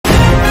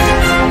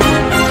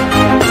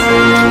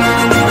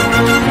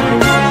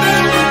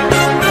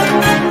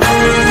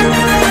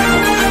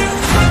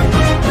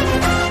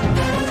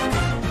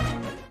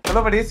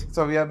Hello buddies,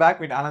 so we are back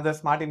with another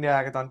Smart India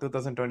Hackathon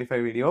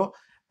 2025 video,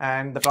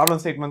 and the problem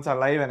statements are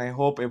live and I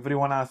hope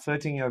everyone are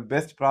searching your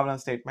best problem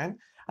statement.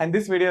 And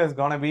this video is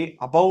gonna be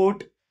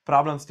about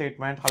problem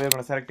statement, how you're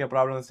gonna select your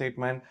problem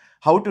statement,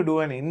 how to do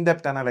an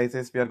in-depth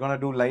analysis. We are gonna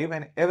do live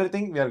and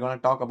everything we are gonna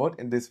talk about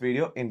in this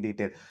video in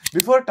detail.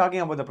 Before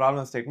talking about the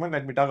problem statement,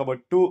 let me talk about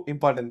two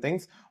important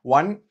things.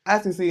 One,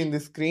 as you see in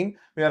this screen,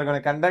 we are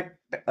gonna conduct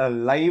a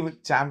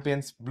live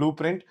champions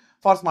blueprint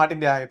for Smart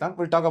India Hackathon.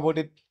 We'll talk about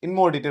it in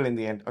more detail in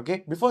the end.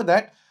 Okay. Before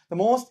that, the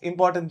most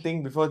important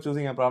thing before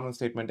choosing a problem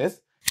statement is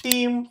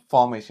team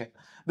formation.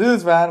 This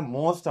is where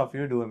most of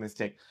you do a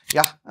mistake.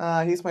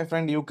 Yeah, he's my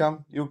friend. You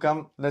come.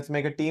 Let's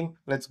make a team.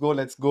 Let's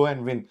go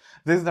and win.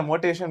 This is the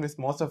motivation which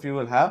most of you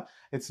will have.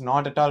 It's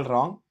not at all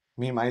wrong.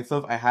 Me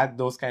myself, I had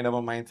those kind of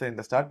a mindset in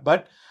the start,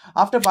 but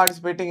after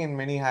participating in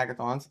many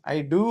hackathons,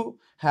 I do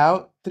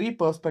have three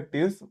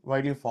perspectives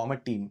while you form a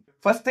team.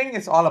 First thing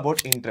is all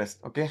about interest.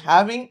 Okay,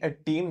 having a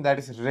team that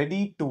is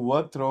ready to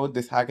work throughout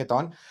this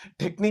hackathon.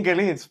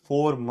 Technically, it's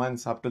 4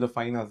 months up to the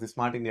finals, the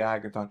Smart India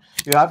Hackathon.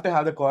 You have to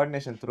have the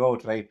coordination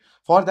throughout, right?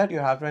 For that, you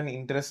have to have an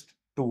interest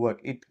to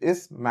work. It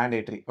is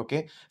mandatory.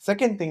 Okay.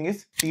 Second thing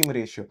is team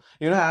ratio.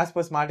 As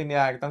per Smart India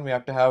Hackathon, we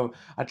have to have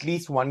at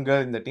least one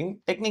girl in the team.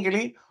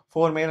 Technically,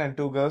 4 male and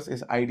 2 girls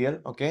is ideal.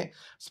 Okay.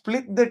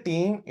 Split the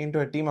team into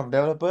a team of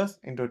developers,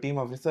 into a team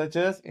of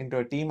researchers, into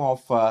a team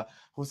of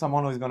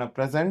someone who is going to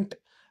present.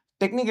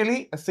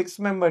 Technically, a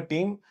 6-member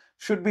team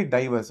should be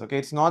diverse. Okay,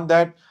 it's not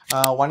that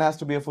one has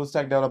to be a full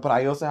stack developer,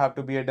 I also have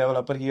to be a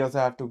developer, he also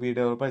have to be a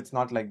developer. It's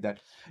not like that.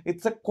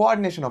 It's a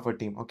coordination of a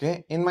team.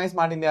 Okay, in my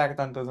Smart India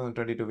Hackathon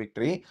 2022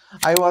 victory,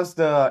 I was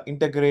the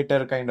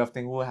integrator kind of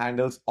thing who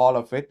handles all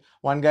of it.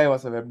 One guy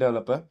was a web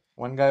developer,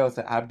 one guy was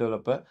an app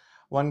developer,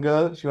 one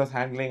girl, she was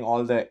handling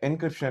all the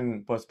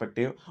encryption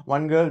perspective,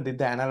 one girl did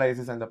the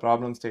analysis and the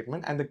problem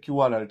statement and the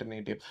QR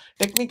alternative.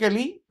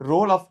 Technically,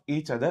 role of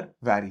each other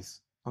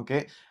varies.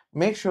 Okay,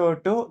 make sure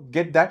to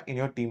get that in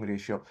your team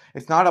ratio.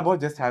 It's not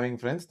about just having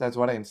friends. That's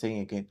what I'm saying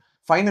again.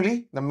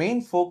 Finally, the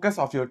main focus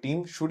of your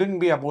team shouldn't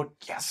be about,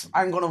 yes,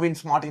 I'm going to win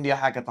Smart India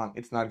Hackathon.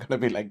 It's not going to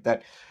be like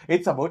that.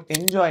 It's about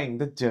enjoying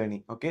the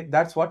journey. Okay,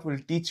 that's what will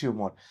teach you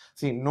more.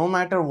 See, no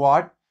matter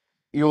what,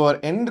 your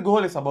end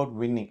goal is about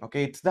winning.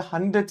 Okay, it's the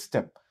 100th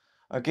step.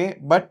 Okay,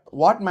 but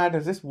what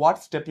matters is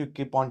what step you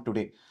keep on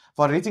today.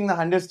 For reaching the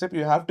 100th step,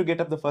 you have to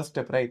get up the first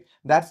step, right?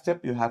 That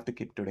step you have to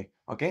keep today.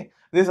 Okay,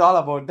 this is all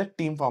about the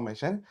team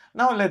formation.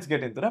 Now let's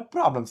get into the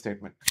problem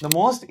statement. The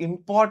most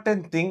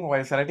important thing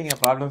while selecting a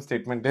problem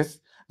statement is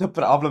the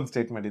problem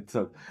statement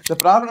itself. The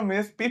problem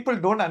is people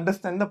don't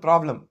understand the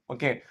problem.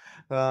 Okay,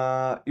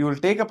 you will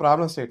take a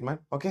problem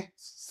statement. Okay,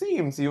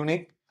 seems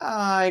unique.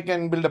 I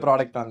can build a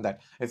product on that.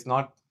 It's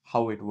not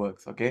how it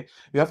works. Okay,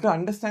 you have to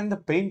understand the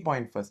pain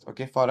point first.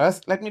 Okay, for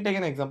us, let me take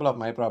an example of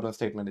my problem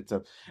statement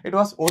itself. It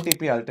was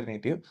OTP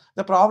alternative.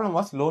 The problem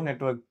was low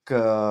network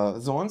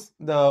zones.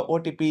 The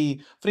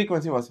OTP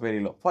frequency was very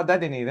low. For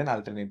that, they need an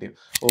alternative.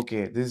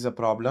 Okay, this is a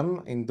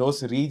problem. In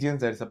those regions,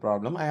 there is a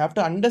problem. I have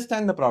to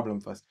understand the problem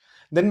first.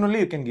 Then only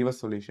you can give a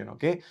solution.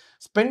 Okay,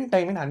 spend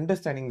time in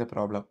understanding the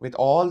problem. With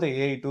all the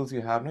AI tools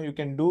you have now, you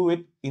can do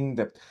it in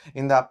depth.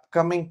 In the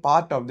upcoming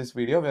part of this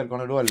video, we are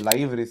going to do a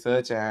live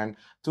research, and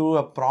through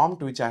a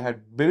prompt which I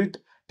had built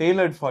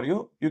tailored for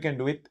you, you can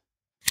do it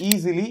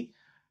easily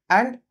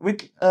and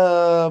with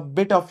a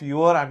bit of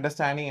your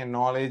understanding and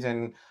knowledge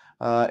and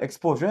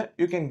exposure,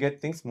 you can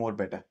get things more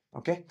better.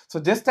 Okay, so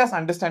just as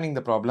understanding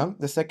the problem,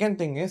 the second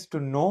thing is to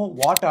know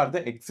what are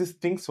the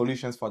existing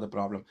solutions for the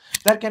problem.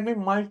 There can be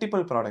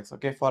multiple products.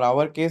 Okay, for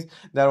our case,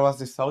 there was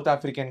this South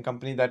African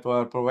company that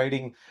were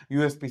providing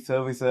USP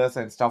services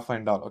and stuff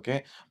and all.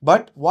 Okay,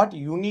 but what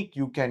unique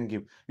you can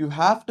give, you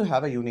have to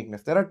have a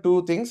uniqueness. There are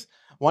two things.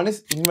 One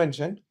is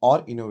invention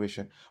or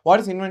innovation.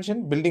 What is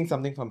invention? Building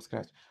something from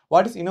scratch.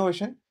 What is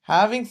innovation?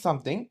 Having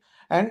something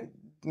and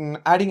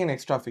adding an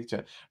extra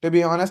feature. To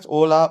be honest,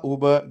 Ola,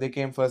 Uber, they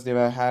came first. They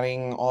were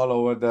hiring all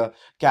over the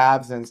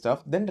cabs and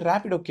stuff. Then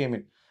Rapido came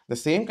in. The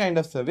same kind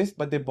of service,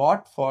 but they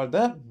bought for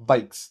the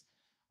bikes.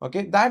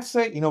 Okay, that's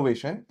a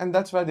innovation, and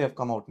that's why they have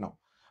come out now.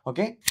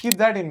 Okay, keep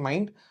that in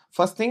mind.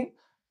 First thing,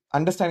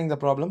 understanding the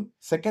problem.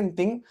 Second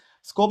thing,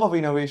 scope of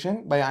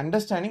innovation by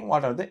understanding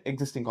what are the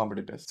existing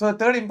competitors. So the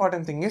third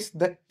important thing is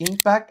the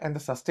impact and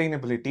the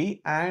sustainability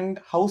and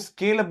how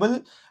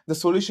scalable the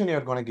solution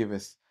you're going to give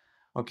is.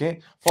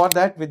 Okay, for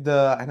that, with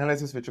the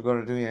analysis which you're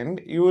going to do in,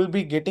 you will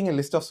be getting a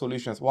list of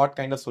solutions, what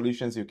kind of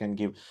solutions you can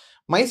give.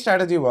 My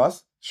strategy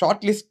was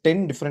shortlist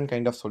 10 different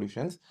kind of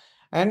solutions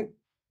and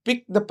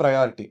pick the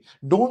priority.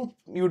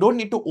 You don't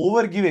need to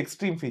overgive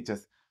extreme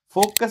features.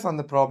 Focus on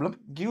the problem,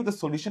 give the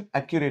solution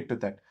accurate to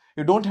that.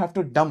 You don't have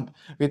to dump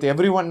with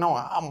everyone now.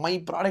 My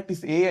product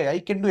is AI. I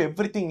can do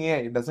everything AI.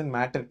 It doesn't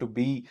matter to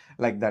be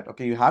like that.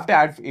 Okay, you have to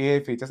add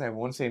AI features. I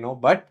won't say no,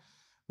 but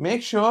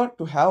make sure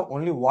to have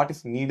only what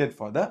is needed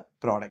for the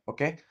product.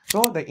 Okay,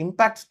 so the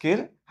impact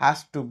scale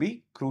has to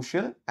be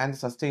crucial, and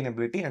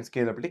sustainability and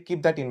scalability,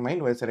 keep that in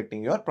mind while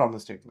selecting your problem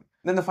statement.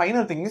 Then the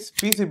final thing is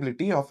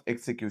feasibility of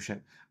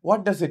execution.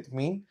 What does it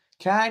mean?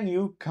 can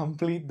you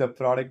complete the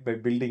product by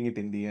building it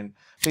in the end?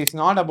 So it's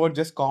not about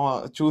just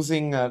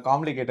choosing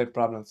complicated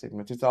problem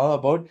statements. It's all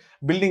about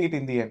building it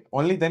in the end.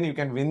 Only then you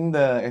can win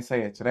the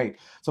SIH, right?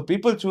 So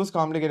people choose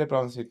complicated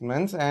problem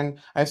statements, and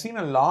I've seen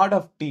a lot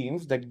of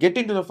teams that get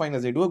into the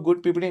finals. They do a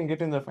good PPT and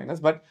get into the finals,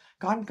 but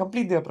can't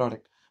complete their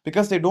product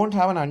because they don't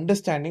have an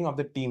understanding of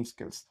the team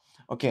skills.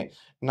 Okay,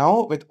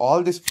 now with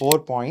all these 4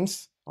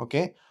 points,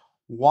 okay,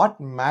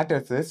 what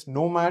matters is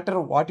no matter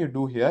what you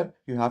do here,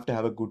 you have to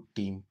have a good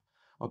team.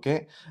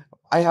 Okay,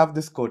 I have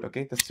this quote.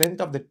 Okay, the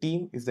strength of the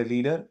team is the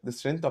leader, the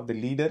strength of the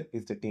leader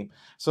is the team.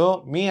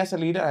 So me as a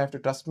leader, I have to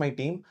trust my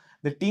team.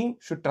 The team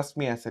should trust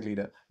me as a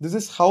leader. This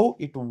is how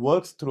it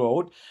works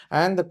throughout,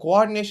 and the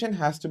coordination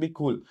has to be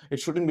cool. It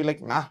shouldn't be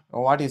like, nah,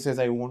 what he says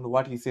I won't,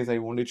 what he says I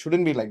won't. It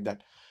shouldn't be like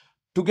that.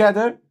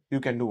 Together you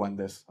can do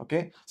wonders.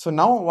 Okay, so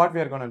now what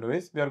we are going to do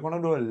is we are going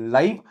to do a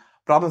live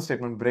problem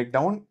statement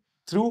breakdown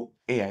through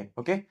AI.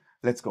 Okay,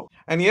 let's go.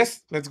 And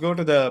yes, let's go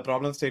to the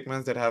problem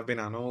statements that have been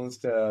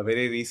announced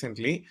very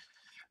recently.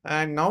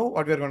 And now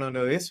what we're going to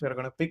do is we're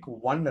going to pick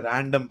one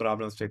random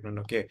problem statement.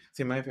 Okay,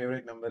 see, my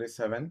favorite number is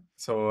 7,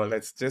 so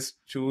let's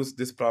just choose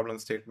this problem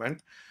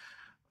statement.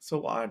 So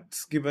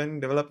what's given?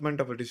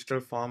 Development of a digital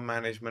farm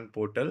management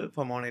portal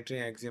for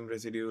monitoring axiom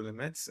residue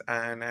limits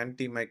and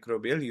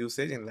antimicrobial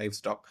usage in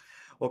livestock.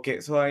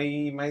 Okay, so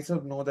I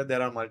myself know that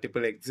there are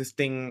multiple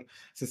existing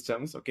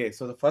systems. Okay,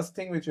 so the first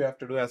thing which you have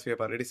to do, as we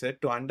have already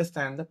said, to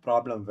understand the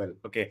problem well.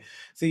 Okay,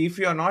 see, if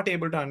you are not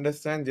able to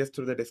understand just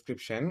through the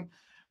description,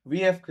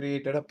 we have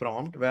created a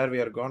prompt where we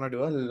are going to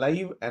do a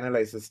live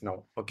analysis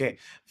now. Okay,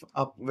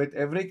 up with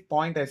every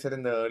point I said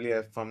in the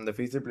earlier, from the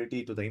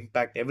feasibility to the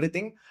impact,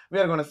 everything we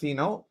are going to see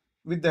now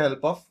with the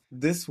help of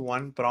this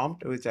one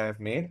prompt which I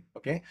have made.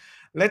 Okay,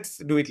 let's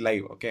do it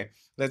live. Okay,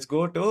 let's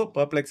go to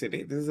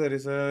perplexity. This is a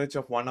research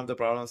of one of the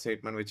problem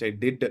statement which I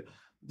did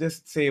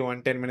just say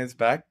 10 minutes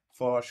back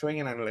for showing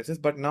an analysis,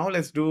 but now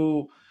let's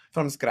do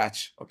from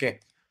scratch. Okay,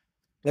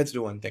 let's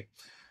do one thing.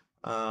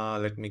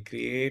 Let me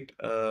create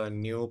a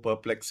new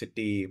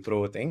perplexity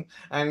pro thing,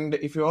 and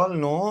if you all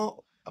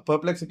know,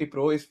 perplexity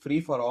pro is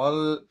free for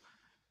all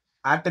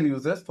Airtel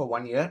users for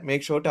 1 year.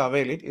 Make sure to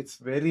avail it. It's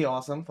very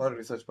awesome for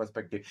research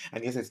perspective.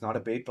 And yes, it's not a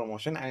paid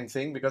promotion. I'm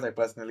saying because I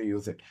personally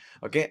use it.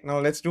 Okay, now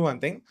let's do one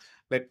thing.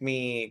 Let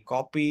me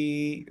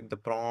copy the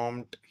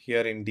prompt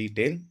here in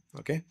detail.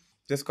 Okay,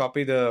 just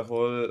copy the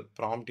whole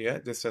prompt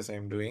here, just as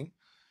I'm doing.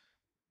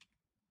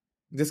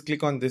 Just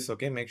click on this.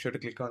 Okay, make sure to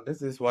click on this.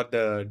 This is what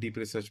the deep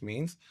research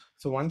means.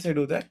 So once I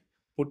do that,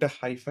 put a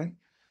hyphen.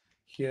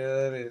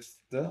 Here is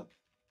the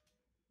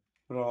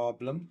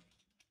problem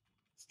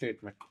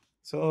statement.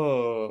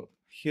 So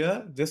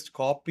here, just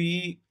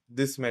copy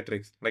this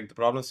matrix, like the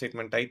problem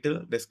statement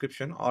title,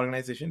 description,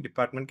 organization,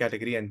 department,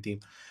 category, and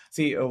theme.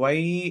 See,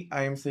 why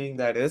I am saying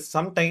that is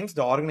sometimes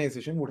the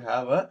organization would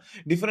have a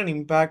different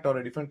impact or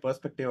a different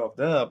perspective of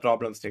the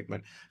problem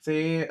statement.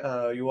 Say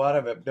you are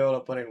a web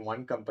developer in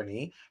one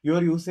company,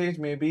 your usage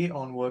may be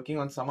on working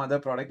on some other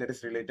product that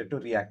is related to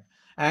React,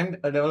 and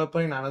a developer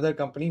in another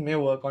company may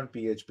work on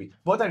PHP.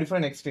 Both are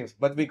different extremes,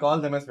 but we call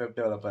them as web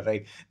developer,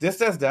 right?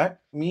 Just as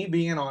that, me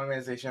being an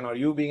organization or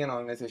you being an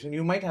organization,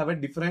 you might have a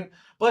different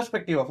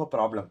perspective of a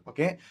problem.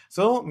 Okay,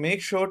 so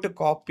make sure to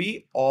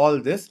copy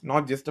all this,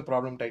 not just the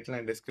problem title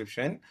and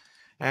description,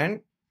 and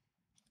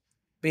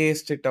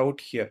paste it out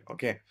here.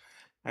 Okay,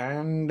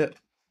 and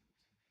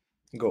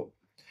go.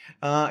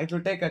 It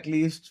will take at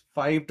least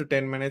 5 to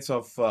 10 minutes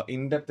of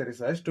in-depth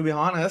research. To be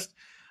honest,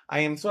 I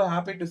am so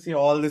happy to see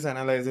all this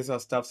analysis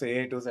of stuffs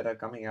AI tools that are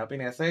coming up. In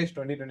SIH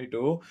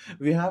 2022,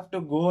 we have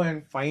to go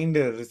and find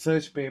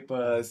research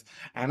papers,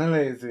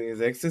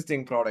 analysis,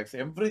 existing products,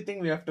 everything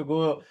we have to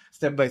go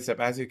step by step.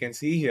 As you can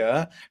see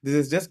here, this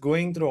is just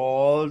going through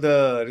all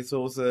the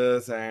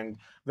resources and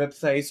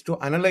websites to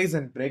analyze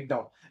and break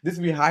down. This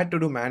we had to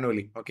do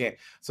manually. Okay,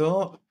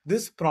 so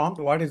this prompt,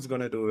 what it's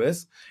going to do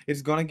is,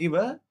 it's going to give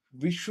a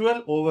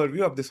visual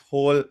overview of this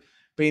whole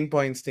pain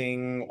points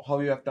thing, how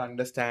you have to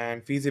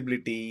understand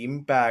feasibility,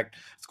 impact,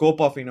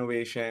 scope of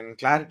innovation,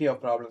 clarity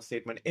of problem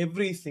statement,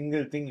 every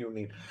single thing you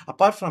need.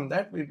 Apart from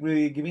that, we will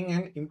be giving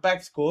an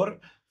impact score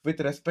with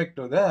respect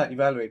to the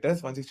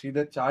evaluators. Once you see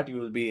the chart, you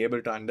will be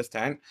able to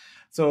understand.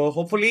 So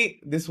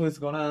hopefully this was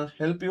gonna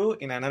help you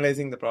in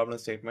analyzing the problem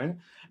statement.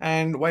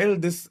 And while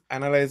this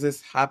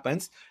analysis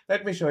happens,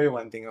 let me show you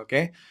one thing.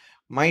 Okay,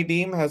 my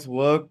team has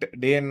worked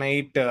day and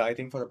night, I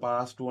think, for the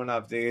past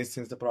 2.5 days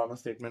since the problem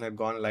statement had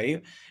gone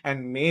live,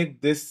 and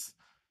made this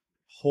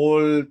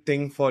whole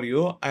thing for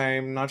you.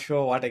 I'm not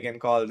sure what I can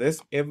call this.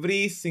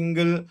 Every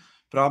single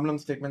problem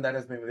statement that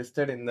has been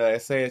listed in the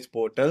SIH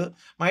portal,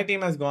 my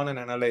team has gone and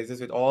analyzed this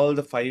with all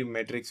the 5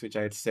 metrics which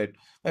I had said,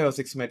 5 or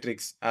 6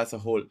 metrics as a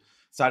whole,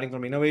 starting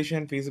from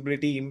innovation,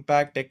 feasibility,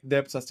 impact, tech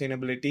depth,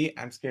 sustainability,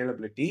 and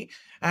scalability,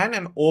 and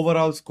an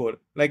overall score.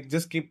 Like,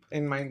 just keep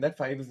in mind that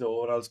 5 is the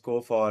overall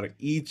score for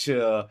each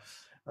uh,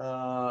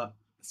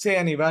 say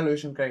an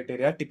evaluation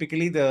criteria,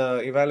 typically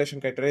the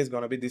evaluation criteria is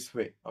going to be this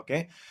way,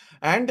 okay,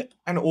 and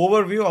an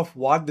overview of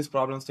what this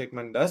problem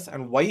statement does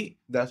and why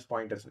there's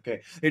pointers.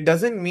 Okay, it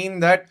doesn't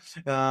mean that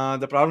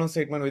the problem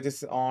statement which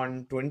is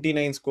on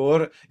 29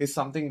 score is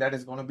something that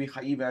is going to be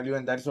high value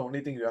and that's the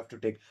only thing you have to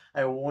take.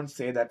 I won't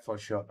say that for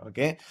sure.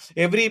 Okay,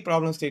 every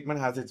problem statement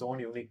has its own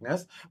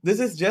uniqueness. This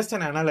is just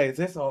an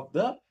analysis of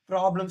the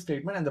problem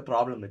statement and the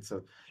problem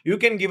itself. You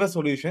can give a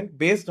solution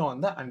based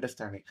on the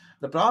understanding.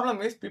 The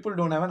problem is people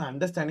don't have an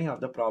understanding of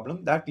the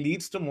problem. That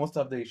leads to most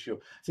of the issue.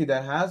 See,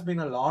 there has been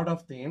a lot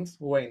of teams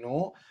who I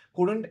know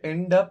couldn't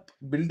end up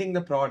building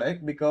the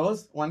product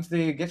because once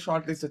they get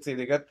shortlisted, say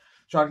they get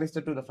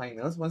shortlisted to the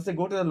finals, once they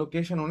go to the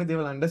location only, they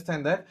will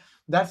understand that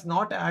that's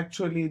not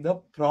actually the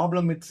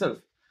problem itself.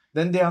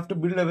 Then they have to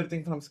build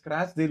everything from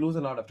scratch. They lose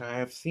a lot of time. I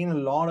have seen a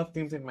lot of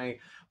teams in my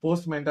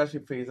post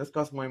mentorship phases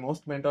because my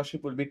most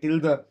mentorship will be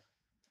till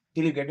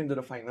you get into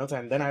the finals,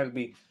 and then I will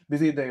be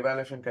busy with the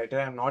evaluation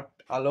criteria. I'm not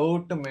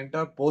allowed to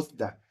mentor post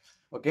that.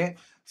 Okay,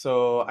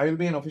 so I will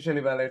be an official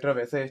evaluator of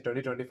SIH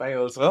 2025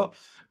 also.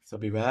 So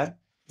beware,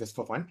 just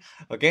for fun.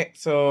 Okay,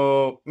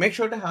 so make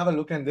sure to have a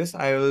look at this.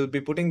 I will be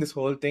putting this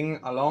whole thing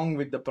along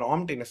with the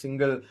prompt in a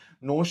single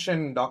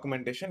Notion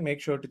documentation.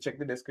 Make sure to check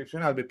the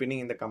description. I'll be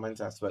pinning in the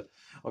comments as well.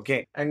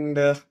 Okay, and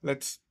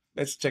let's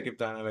check if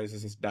the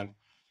analysis is done.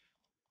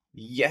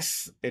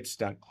 Yes, it's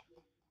done.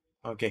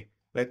 Okay,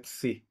 let's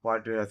see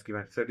what it has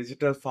given. So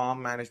digital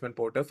farm management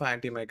portal for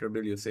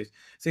antimicrobial usage.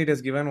 So it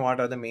has given what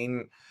are the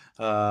main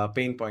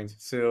pain points.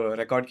 So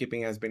record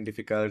keeping has been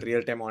difficult,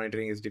 real-time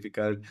monitoring is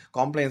difficult,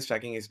 compliance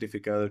tracking is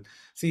difficult.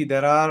 See,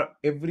 there are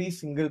every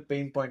single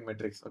pain point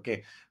metrics.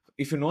 Okay.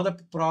 If you know the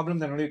problem,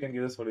 then only you can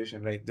give a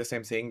solution, right? Just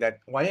I'm saying that.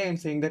 Why I'm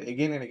saying that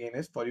again and again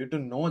is for you to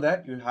know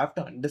that you have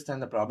to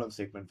understand the problem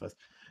statement first.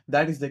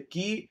 That is the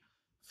key,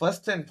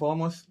 first and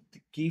foremost,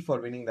 key for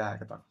winning the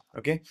hackathon.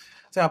 Okay,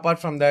 so apart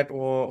from that,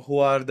 who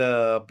are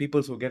the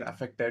peoples who get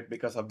affected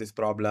because of this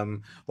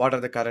problem? What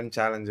are the current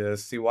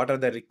challenges? See, what are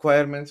the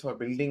requirements for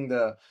building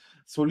the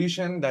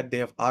solution that they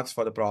have asked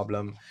for the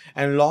problem,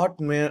 and lot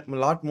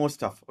more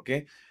stuff.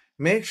 Okay,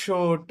 make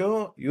sure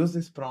to use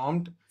this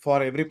prompt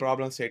for every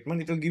problem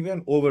statement. It will give you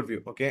an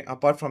overview. Okay,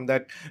 apart from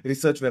that,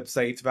 research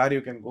websites where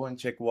you can go and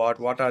check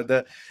what are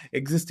the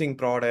existing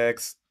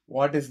products,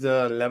 what is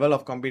the level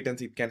of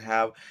competence it can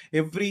have.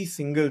 Every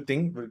single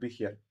thing will be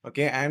here.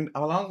 Okay, and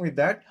along with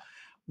that,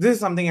 this is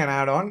something an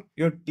add-on,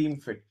 your team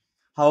fit,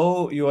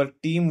 how your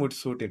team would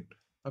suit it.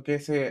 Okay,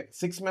 say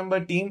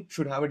 6-member team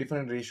should have a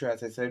different ratio.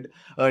 As I said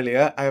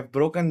earlier, I have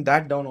broken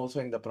that down also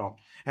in the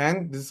prompt,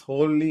 and this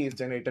wholly is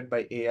generated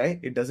by AI.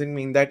 It doesn't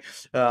mean that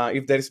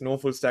if there is no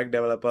full stack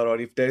developer or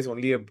if there is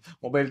only a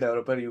mobile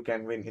developer you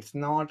can win. It's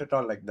not at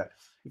all like that.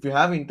 If you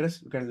have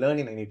interest, you can learn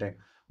in any time.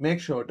 Make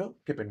sure to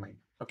keep in mind.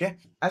 Okay,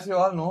 as you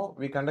all know,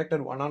 we conducted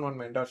one-on-one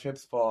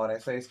mentorships for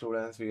SI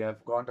students. We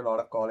have gone to a lot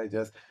of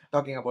colleges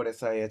talking about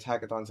SIH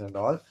hackathons and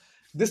all.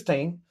 This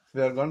time,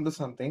 we are going to do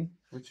something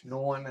which no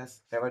one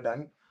has ever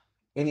done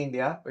in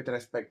India with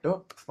respect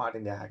to Smart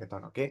India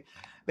Hackathon. Okay,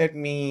 let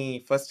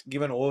me first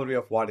give an overview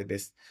of what it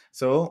is.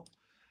 So,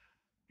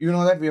 you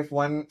know that we have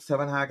won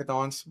 7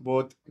 hackathons,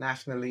 both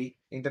nationally,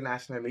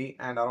 internationally,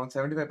 and around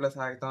 75 plus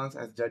hackathons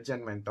as judge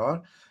and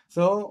mentor.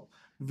 So,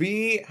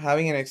 we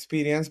having an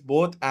experience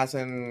both as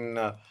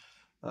an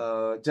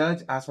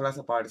judge as well as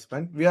a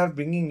participant, we are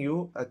bringing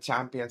you a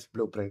champion's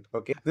blueprint.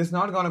 Okay, this is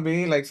not going to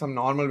be like some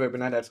normal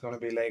webinar that's going to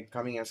be like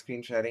coming and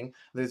screen sharing.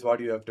 This is what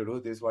you have to do,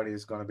 this is what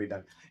is going to be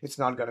done. It's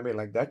not going to be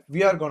like that.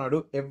 We are going to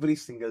do every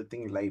single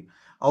thing live.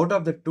 Out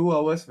of the 2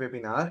 hours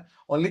webinar,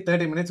 only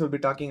 30 minutes will be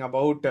talking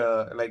about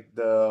like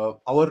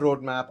our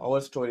roadmap, our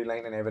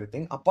storyline and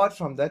everything. Apart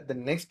from that, the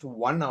next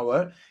 1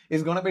 hour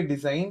is going to be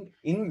designed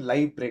in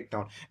live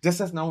breakdown. Just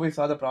as now we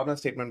saw the problem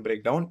statement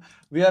breakdown,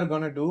 we are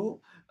going to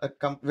do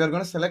we are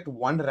going to select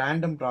one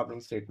random problem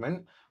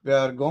statement. We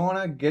are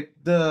going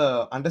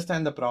to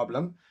understand the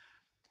problem,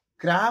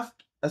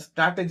 craft a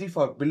strategy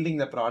for building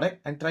the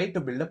product, and try to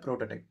build a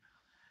prototype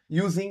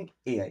using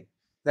AI.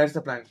 That's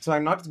the plan. So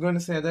I'm not going to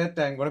say that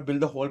I'm going to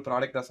build the whole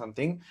product or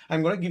something.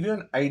 I'm going to give you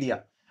an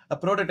idea, a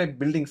prototype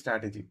building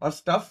strategy or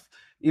stuff.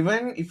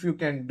 Even if you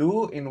can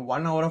do in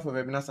 1 hour of a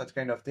webinar, such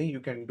kind of thing, you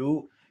can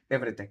do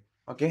everything.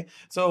 Okay,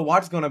 so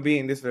what's going to be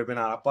in this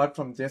webinar apart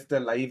from just the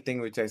live thing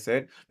which I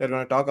said? We're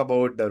going to talk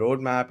about the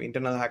roadmap,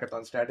 internal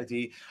hackathon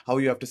strategy, how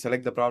you have to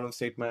select the problem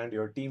statement,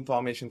 your team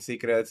formation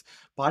secrets,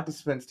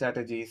 participant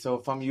strategy. So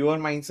from your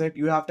mindset,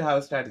 you have to have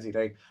a strategy,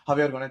 right? How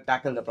you're going to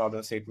tackle the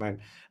problem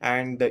statement,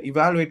 and the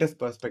evaluator's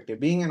perspective.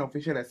 Being an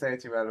official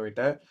SIH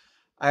evaluator,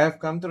 I have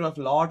come through a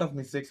lot of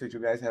mistakes which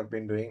you guys have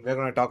been doing. We're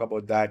going to talk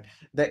about that.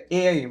 The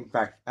AI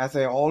impact. As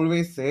I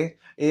always say,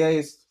 AI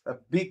is a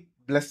big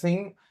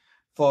blessing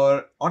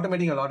for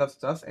automating a lot of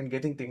stuff and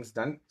getting things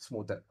done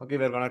smoother. Okay,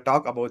 we're going to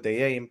talk about the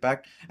AI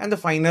impact and the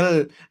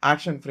final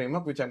action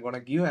framework, which I'm going to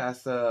give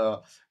as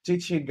a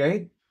cheat sheet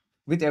guide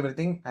with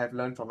everything I've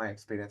learned from my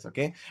experience.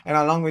 Okay. And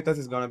along with us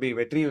is going to be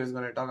Vetri, who is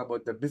going to talk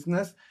about the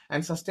business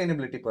and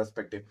sustainability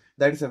perspective.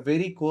 That is a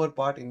very core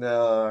part in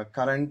the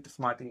current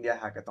Smart India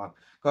Hackathon.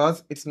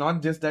 Because it's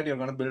not just that you're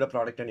going to build a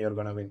product and you're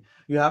going to win.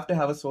 You have to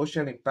have a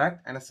social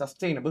impact and a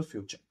sustainable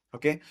future.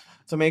 Okay.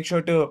 So make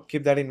sure to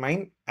keep that in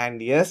mind.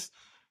 And yes,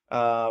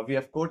 we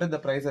have quoted the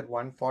price at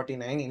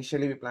 149.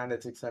 Initially, we planned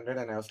at 600,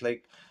 and I was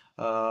like,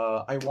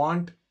 I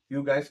want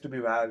you guys to be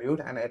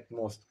valued and at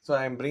most. So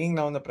I'm bringing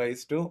down the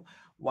price to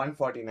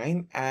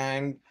 149.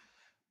 And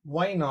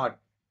why not?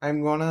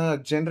 I'm gonna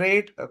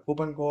generate a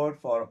coupon code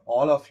for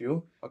all of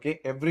you. Okay,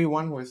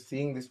 everyone who is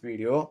seeing this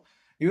video,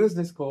 use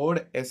this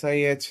code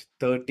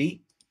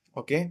SIH30.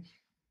 Okay,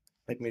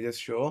 let me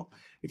just show.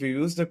 If you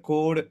use the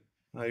code,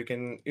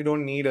 you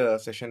don't need a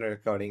session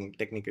recording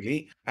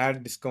technically.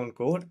 Add discount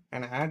code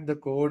and add the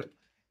code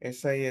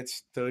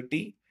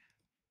SIH30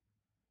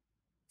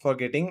 for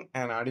getting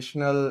an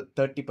additional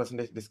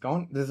 30%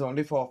 discount. This is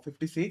only for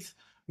 50 seats.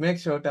 Make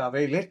sure to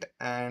avail it,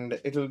 and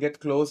it will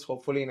get closed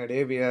hopefully in a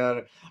day. We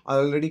are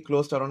already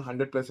closed around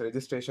 100 plus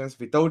registrations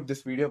without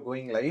this video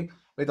going live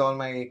with all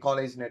my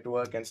college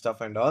network and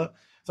stuff and all.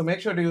 So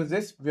make sure to use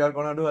this. We are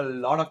going to do a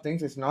lot of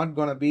things. It's not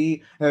going to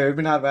be a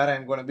webinar where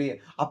I'm going to be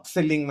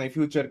upselling my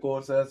future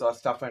courses or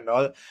stuff and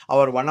all.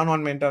 Our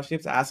one-on-one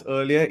mentorships, as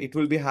earlier, it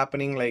will be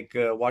happening like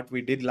what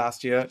we did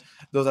last year.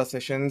 Those are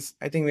sessions.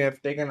 I think we have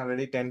taken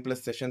already 10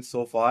 plus sessions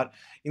so far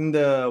in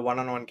the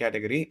one-on-one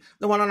category.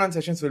 The one-on-one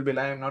sessions will be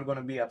live. I'm not going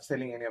to be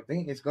upselling any of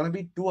them. It's going to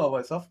be 2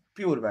 hours of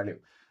pure value.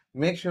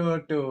 Make sure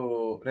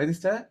to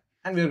register,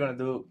 and we're going to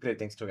do great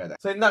things together.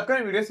 So in the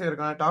upcoming videos, we're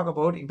going to talk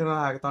about internal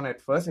hackathon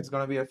at first. It's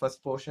going to be a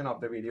first portion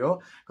of the video,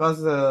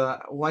 because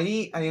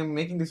why I am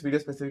making this video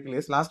specifically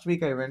is last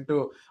week I went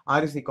to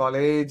REC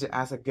College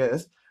as a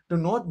guest to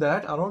note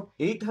that around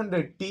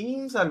 800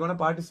 teams are going to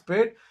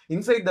participate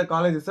inside the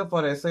college itself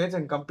for SIH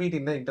and compete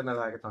in the internal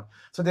hackathon.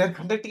 So they are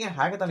conducting a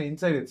hackathon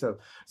inside itself.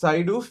 So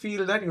I do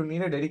feel that you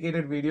need a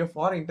dedicated video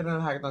for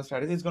internal hackathon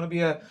strategy. It's going to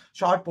be a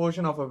short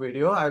portion of a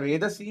video. I will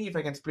either see if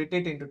I can split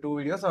it into 2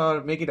 videos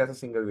or make it as a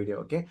single video.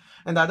 Okay.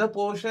 And the other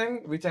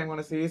portion which I'm going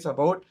to say is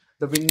about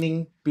the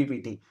winning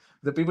PPT.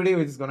 The PPT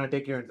which is going to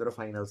take you into the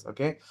finals.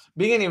 Okay.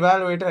 Being an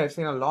evaluator, I've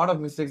seen a lot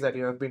of mistakes that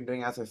you have been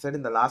doing, as I said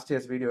in the last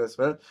year's video as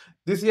well.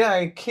 This year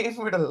I came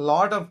with a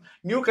lot of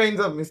new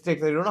kinds of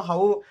mistakes. I don't know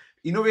how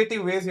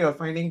innovative ways you are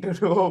finding to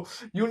do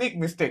unique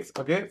mistakes.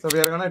 Okay, so we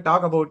are going to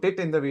talk about it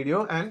in the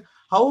video, and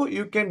how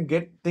you can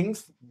get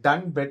things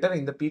done better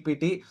in the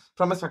PPT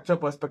from a structure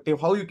perspective,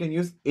 how you can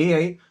use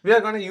AI. We are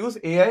going to use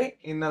AI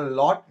in a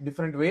lot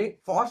different way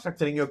for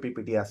structuring your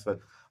PPT as well.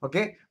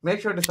 Okay,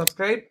 make sure to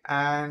subscribe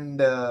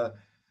and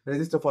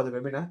register for the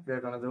webinar. We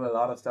are going to do a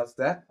lot of stuff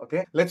there.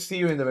 Okay, let's see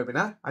you in the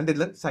webinar. Until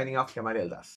then, signing off, Kamari Eldas.